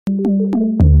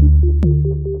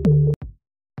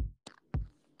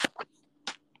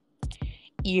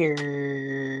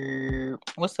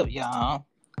What's up, y'all?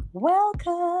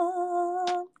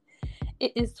 Welcome.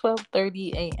 It is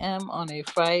 12:30 a.m. on a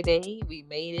Friday. We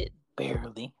made it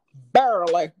barely.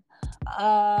 My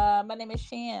name is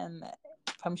Shan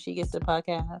from She Gets the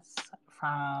Podcast,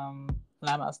 from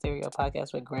Lime Out Stereo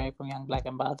Podcast with Greg from Young Black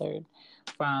and Bothered,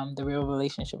 from The Real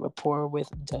Relationship Rapport with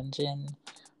Dungeon,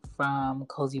 from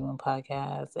Cozy One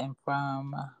Podcast, and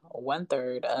from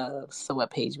 1/3 of So What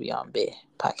Page We On Bit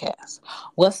Podcast.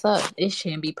 What's up? It's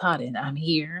Shambi Pottin. I'm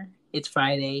here. It's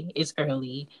Friday. It's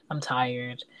early. I'm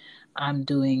tired. I'm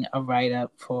doing a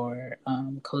write-up for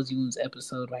Cozy Wounds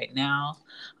episode right now.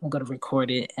 I'm going to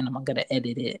record it, and I'm going to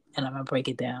edit it, and I'm going to break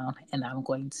it down, and I'm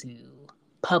going to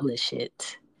publish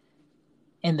it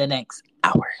in the next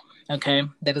hour. Okay?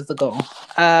 That is the goal.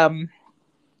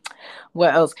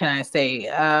 What else can I say?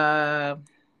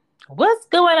 What's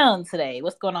going on today?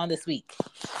 What's going on this week?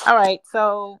 All right,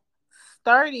 so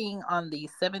starting on the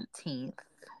 17th,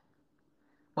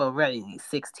 well, really the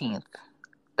 16th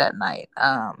that night,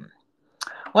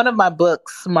 one of my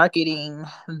books, Marketing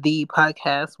the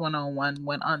Podcast 101,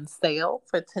 went on sale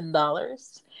for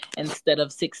 $10 instead of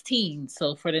 $16.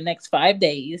 So for the next 5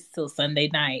 days till Sunday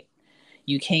night,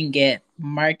 you can get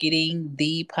Marketing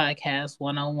the Podcast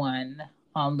 101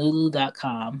 on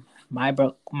Lulu.com, my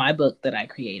book that I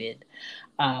created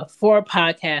for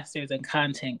podcasters and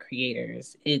content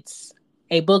creators. It's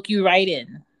a book you write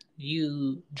in,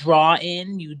 you draw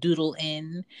in, you doodle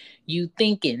in, you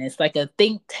think in. It's like a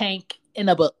think tank in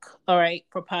a book, all right,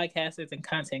 for podcasters and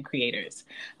content creators.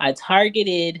 I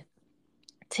targeted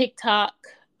TikTok,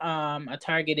 I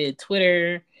targeted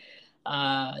Twitter,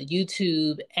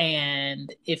 YouTube,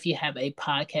 and if you have a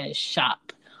podcast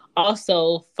shop.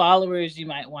 Also, followers you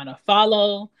might want to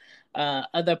follow,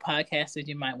 other podcasters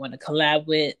you might want to collab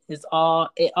with. It all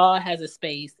has a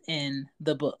space in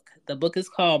the book. The book is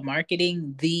called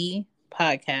Marketing the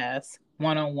Podcast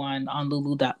 101 on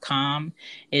Lulu.com.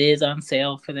 It is on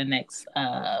sale for the next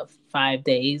 5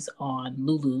 days on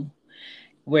Lulu,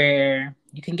 where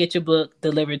you can get your book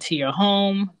delivered to your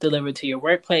home, delivered to your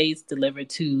workplace, delivered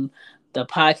to the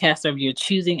podcaster of your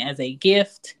choosing as a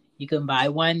gift. You can buy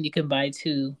one, you can buy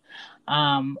two,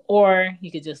 or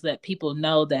you could just let people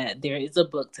know that there is a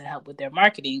book to help with their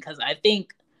marketing. Because I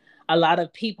think a lot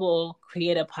of people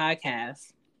create a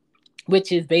podcast,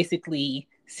 which is basically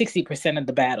 60% of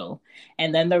the battle.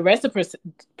 And then the rest of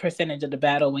percentage of the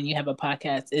battle when you have a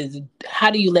podcast is how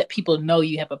do you let people know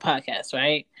you have a podcast,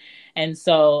 right? And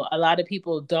so a lot of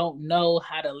people don't know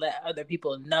how to let other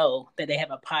people know that they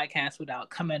have a podcast without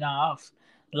coming off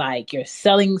like you're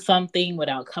selling something,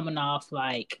 without coming off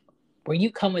like, where you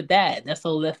come with that? That's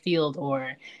so left field.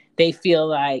 Or they feel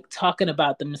like talking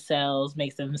about themselves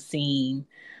makes them seem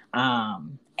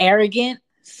arrogant.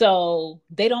 So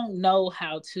they don't know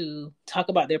how to talk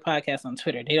about their podcast on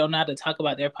Twitter. They don't know how to talk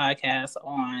about their podcast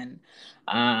on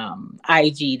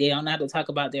IG. They don't know how to talk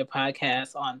about their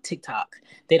podcast on TikTok.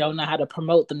 They don't know how to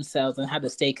promote themselves and how to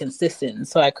stay consistent.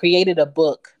 So I created a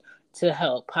book to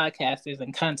help podcasters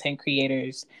and content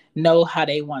creators know how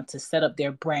they want to set up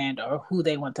their brand or who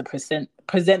they want to present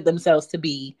themselves to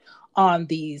be on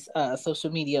these social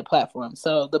media platforms.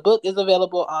 So the book is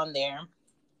available on there.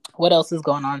 What else is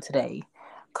going on today?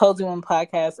 Cozy One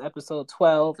Podcast episode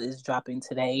 12 is dropping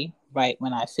today, right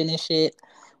when I finish it.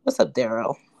 What's up,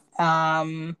 Darrell?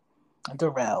 Darrell.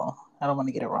 I don't want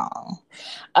to get it wrong.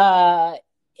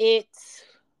 It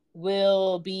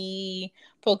will be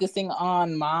focusing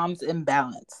on mom's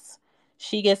imbalance.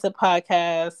 She Gets a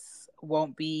Podcast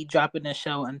won't be dropping the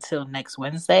show until next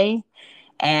Wednesday.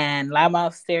 And Lime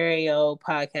Out Stereo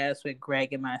Podcast with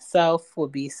Greg and myself will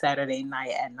be Saturday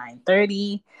night at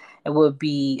 9:30. It will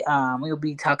be we'll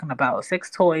be talking about sex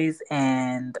toys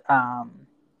and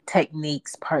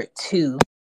techniques part 2.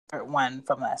 Part 1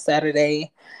 from last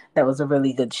Saturday. That was a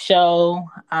really good show.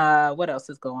 What else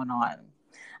is going on?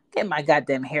 Get my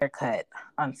goddamn haircut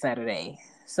on Saturday.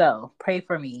 So pray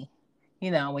for me.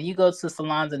 You know, when you go to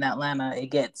salons in Atlanta, it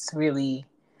gets really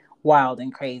wild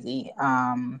and crazy.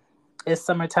 It's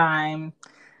summertime.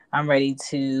 I'm ready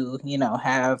to,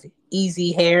 have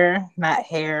easy hair, not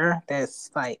hair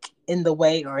that's like in the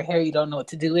way or hair you don't know what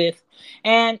to do with.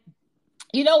 And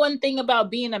one thing about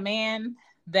being a man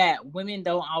that women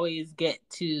don't always get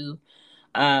to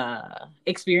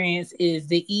experience is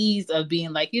the ease of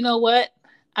being like, you know what?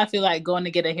 I feel like going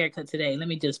to get a haircut today. Let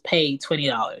me just pay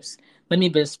 $20. Let me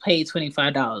just pay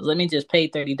 $25. Let me just pay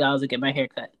 $30 to get my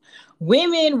haircut.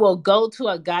 Women will go to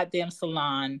a goddamn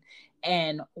salon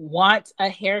and want a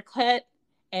haircut,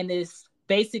 and it's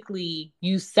basically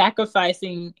you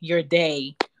sacrificing your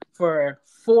day for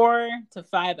 4 to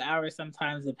 5 hours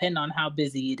sometimes, depending on how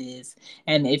busy it is.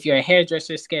 And if your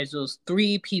hairdresser schedules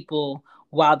 3 people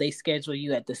while they schedule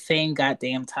you at the same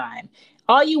goddamn time,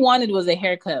 all you wanted was a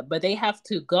haircut, but they have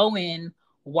to go in,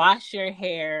 wash your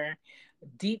hair,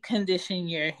 deep condition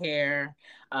your hair,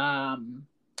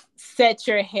 set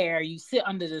your hair. You sit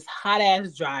under this hot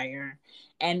ass dryer,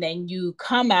 and then you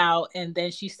come out, and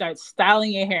then she starts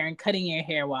styling your hair and cutting your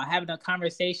hair while having a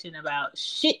conversation about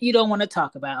shit you don't want to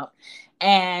talk about.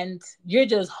 And you're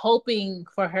just hoping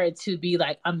for her to be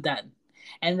like, I'm done.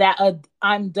 And that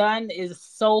I'm done is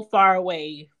so far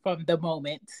away from the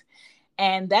moment.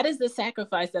 And that is the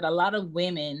sacrifice that a lot of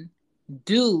women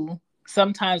do,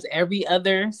 sometimes every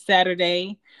other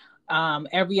Saturday,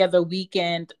 every other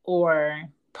weekend, or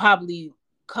probably a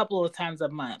couple of times a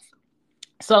month.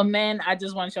 So, men, I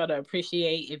just want y'all to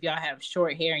appreciate if y'all have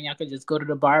short hair and y'all could just go to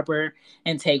the barber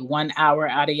and take 1 hour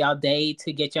out of y'all day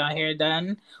to get y'all hair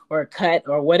done or cut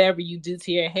or whatever you do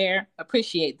to your hair.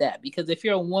 Appreciate that, because if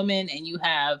you're a woman and you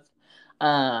have,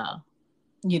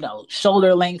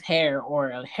 shoulder length hair or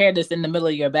a hair that's in the middle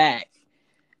of your back,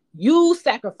 you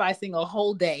sacrificing a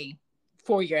whole day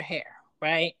for your hair,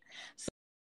 right? So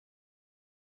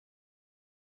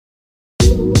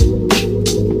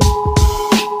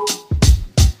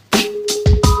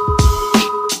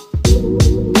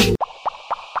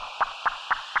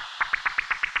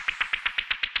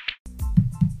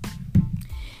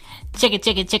check it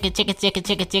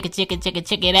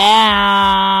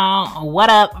out. What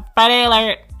up? Friday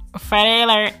alert.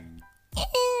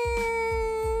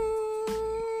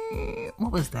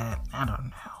 What was that? I don't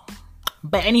know.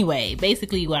 But anyway,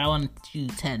 basically what I want you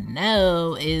to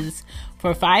know is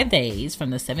for 5 days, from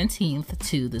the 17th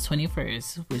to the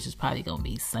 21st, which is probably going to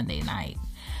be Sunday night,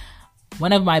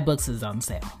 one of my books is on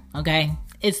sale, okay?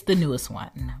 It's the newest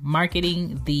one.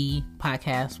 Marketing the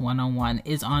Podcast 101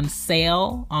 is on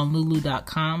sale on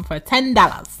lulu.com for $10.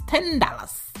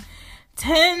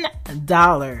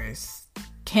 $10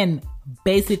 can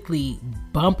basically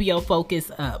bump your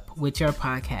focus up with your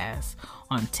podcast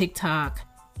on TikTok,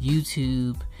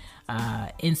 YouTube,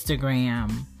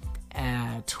 Instagram,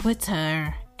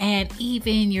 Twitter, and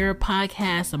even your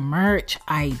podcast merch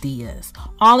ideas.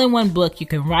 All in one book. You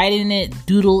can write in it,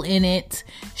 doodle in it,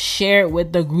 share it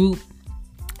with the group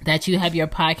that you have your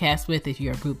podcast with, if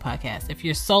you're a group podcast. If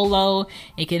you're solo,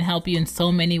 it can help you in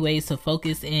so many ways to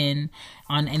focus in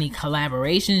on any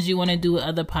collaborations you want to do with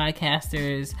other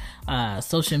podcasters,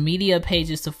 social media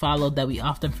pages to follow that we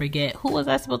often forget. Who was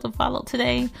I supposed to follow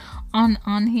today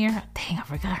on here? Dang, I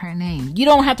forgot her name. You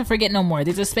don't have to forget no more.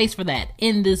 There's a space for that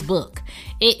in this book.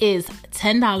 It is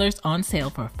 $10 on sale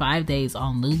for 5 days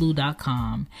on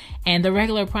lulu.com, and the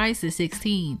regular price is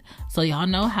 $16. So y'all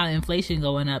know how inflation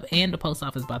going up, and the post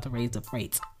office about to raise the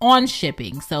rates on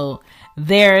shipping. So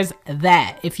there's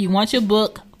that. If you want your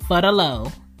book for the low,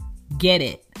 get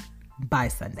it by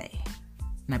Sunday.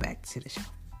 Now back to the show.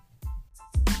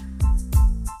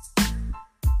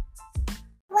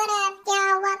 What up,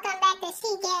 y'all? Welcome back to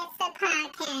She Gets the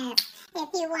Podcast. If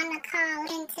you want to call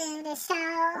into the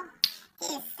show,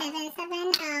 it's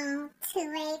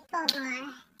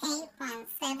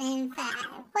 770-284-8175.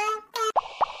 What the?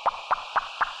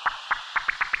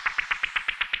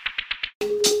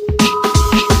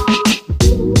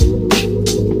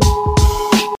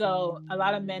 So a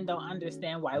lot of men don't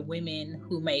understand why women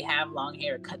who may have long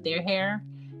hair cut their hair,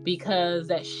 because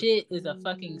that shit is a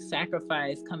fucking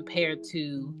sacrifice compared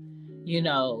to,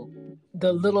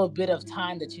 the little bit of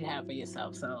time that you have for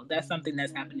yourself. So that's something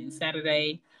that's happening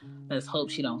Saturday. Let's hope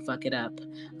she don't fuck it up.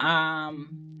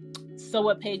 So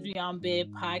what Page Beyond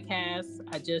Bib podcast,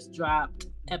 I just dropped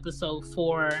episode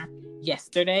 4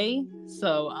 yesterday.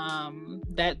 So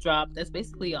that dropped. That's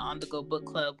basically an on-the-go book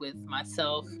club with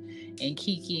myself and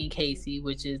Kiki and Casey,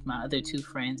 which is my other 2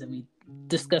 friends, and we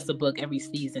discuss a book every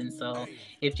season. So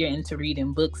if you're into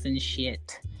reading books and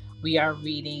shit, we are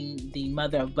reading The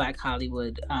Mother of Black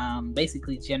Hollywood,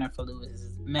 basically Jennifer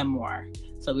Lewis' memoir.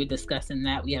 So we're discussing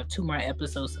that. We have 2 more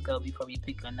episodes to go before we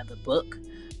pick another book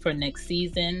for next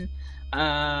season.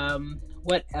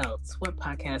 What else? What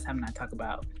podcast have I not talked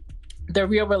about? The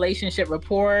Real Relationship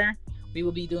Rapport. We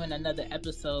will be doing another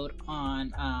episode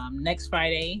on next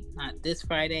Friday, not this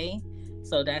Friday.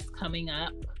 So that's coming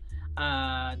up.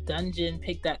 Dungeon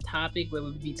picked that topic where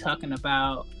we'll be talking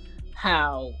about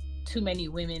how too many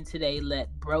women today let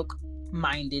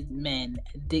broke-minded men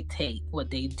dictate what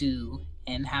they do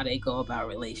and how they go about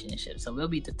relationships. So we'll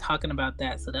be talking about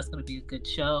that. So that's going to be a good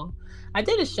show. I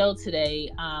did a show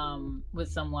today with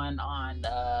someone on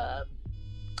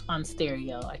on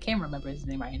Stereo. I can't remember his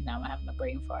name right now. I'm having a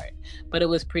brain fart, but it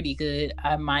was pretty good.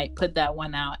 I might put that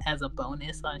one out as a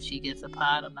bonus on She Gets a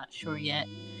Pod. I'm not sure yet.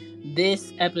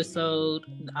 This episode,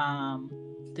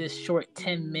 this short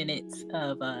 10 minutes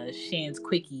of Shan's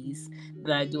Quickies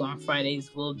that I do on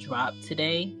Fridays will drop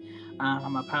today.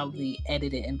 I'll probably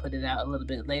edit it and put it out a little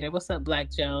bit later. What's up, Black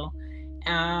Joe?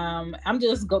 I'm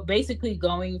just basically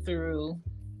going through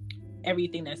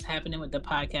everything that's happening with the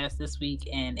podcast this week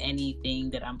and anything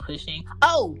that I'm pushing.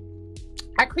 Oh,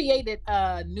 I created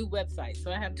a new website. So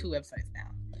I have 2 websites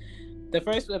now. The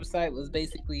first website was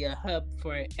basically a hub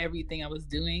for everything I was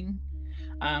doing.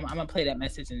 I'm going to play that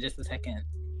message in just a second.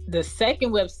 The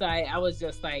second website, I was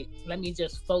just like, let me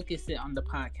just focus it on the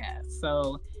podcast.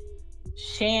 So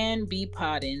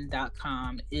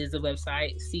shanbpoddin.com is the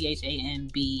website,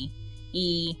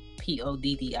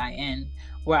 ChanBePoddin,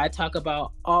 where I talk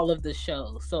about all of the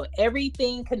shows. So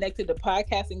everything connected to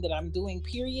podcasting that I'm doing,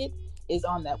 period, is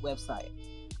on that website.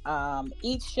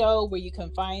 Each show, where you can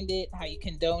find it, how you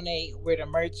can donate, where the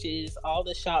merch is, all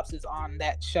the shops is on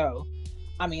that show.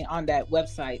 On that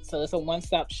website. So it's a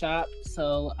one-stop shop.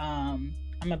 So I'm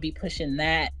gonna be pushing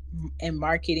that and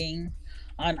marketing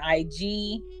on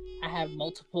IG. I have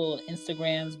multiple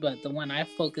Instagrams, but the one I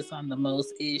focus on the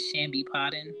most is Shanby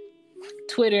Poddin.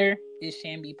 Twitter is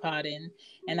Shanby Poddin.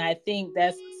 And I think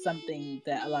that's something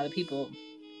that a lot of people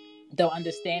don't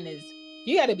understand is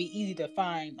you got to be easy to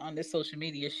find on this social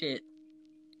media shit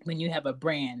when you have a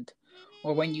brand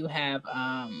or when you have,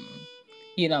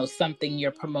 something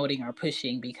you're promoting or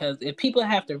pushing. Because if people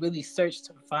have to really search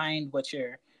to find what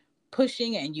you're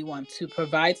pushing and you want to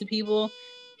provide to people,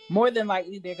 more than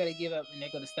likely they're going to give up and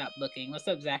they're going to stop looking. What's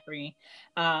up, Zachary?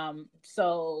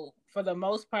 So for the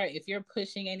most part, if you're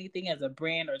pushing anything as a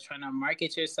brand or trying to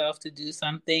market yourself to do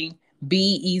something,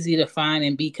 be easy to find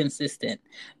and be consistent.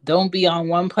 Don't be on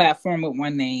one platform with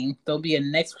one name. Don't be a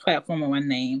next platform with one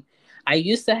name. I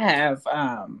used to have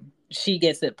She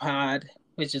Gets It Pod,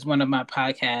 which is one of my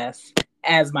podcasts,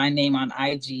 as my name on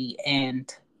IG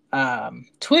and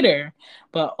Twitter.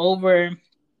 But over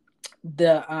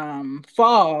the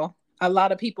fall, a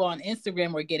lot of people on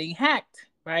Instagram were getting hacked,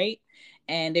 right?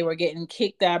 And they were getting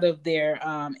kicked out of their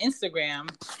Instagram.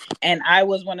 And I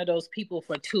was one of those people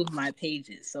for 2 of my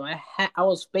pages. So I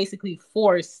was basically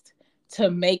forced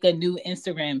to make a new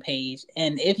Instagram page.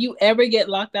 And if you ever get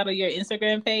locked out of your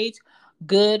Instagram page,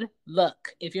 good luck.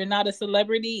 If you're not a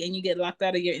celebrity and you get locked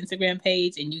out of your Instagram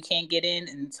page and you can't get in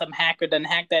and some hacker done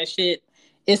hack that shit,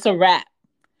 it's a wrap.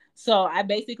 So I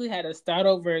basically had to start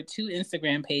over 2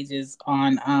 Instagram pages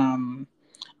on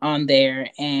there,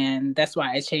 and that's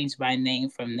why I changed my name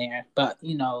from there. But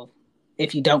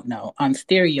if you don't know, on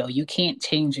Stereo you can't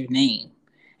change your name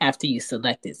after you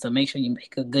select it. So make sure you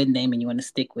pick a good name and you want to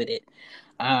stick with it.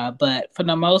 But for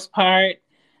the most part,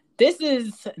 this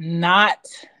is not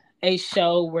a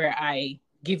show where I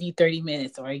give you 30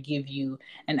 minutes or I give you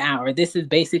an hour. This is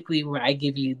basically where I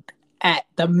give you at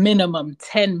the minimum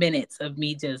 10 minutes of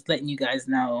me just letting you guys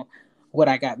know what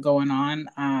I got going on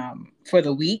for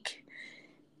the week.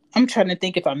 I'm trying to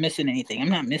think if I'm missing anything. I'm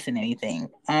not missing anything.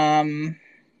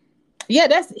 Yeah,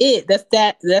 that's it.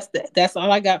 That's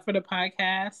all I got for the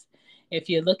podcast. If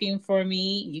you're looking for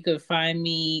me, you can find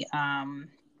me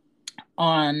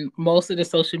on most of the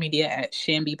social media at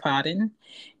Shanby Poddin.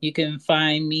 You can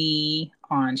find me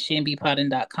on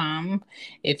shanbypoddin.com.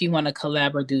 If you want to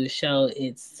collab or do a show,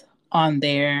 it's on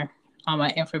there. All my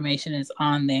information is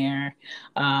on there.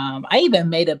 I even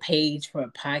made a page for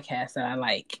a podcast that I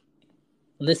like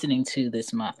listening to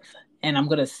this month. And I'm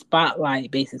going to spotlight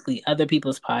basically other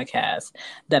people's podcasts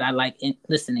that I like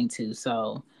listening to.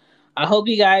 So I hope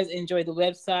you guys enjoy the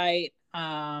website.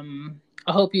 I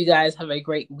hope you guys have a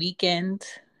great weekend.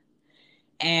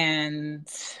 And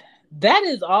that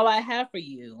is all I have for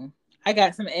you. I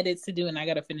got some edits to do and I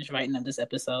got to finish writing up this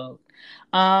episode.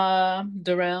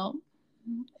 Darrell,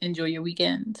 enjoy your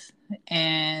weekend.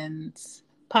 And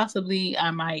possibly I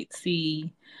might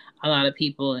see a lot of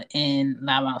people in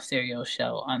Loudmouth Stereo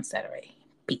show on Saturday.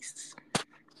 Peace.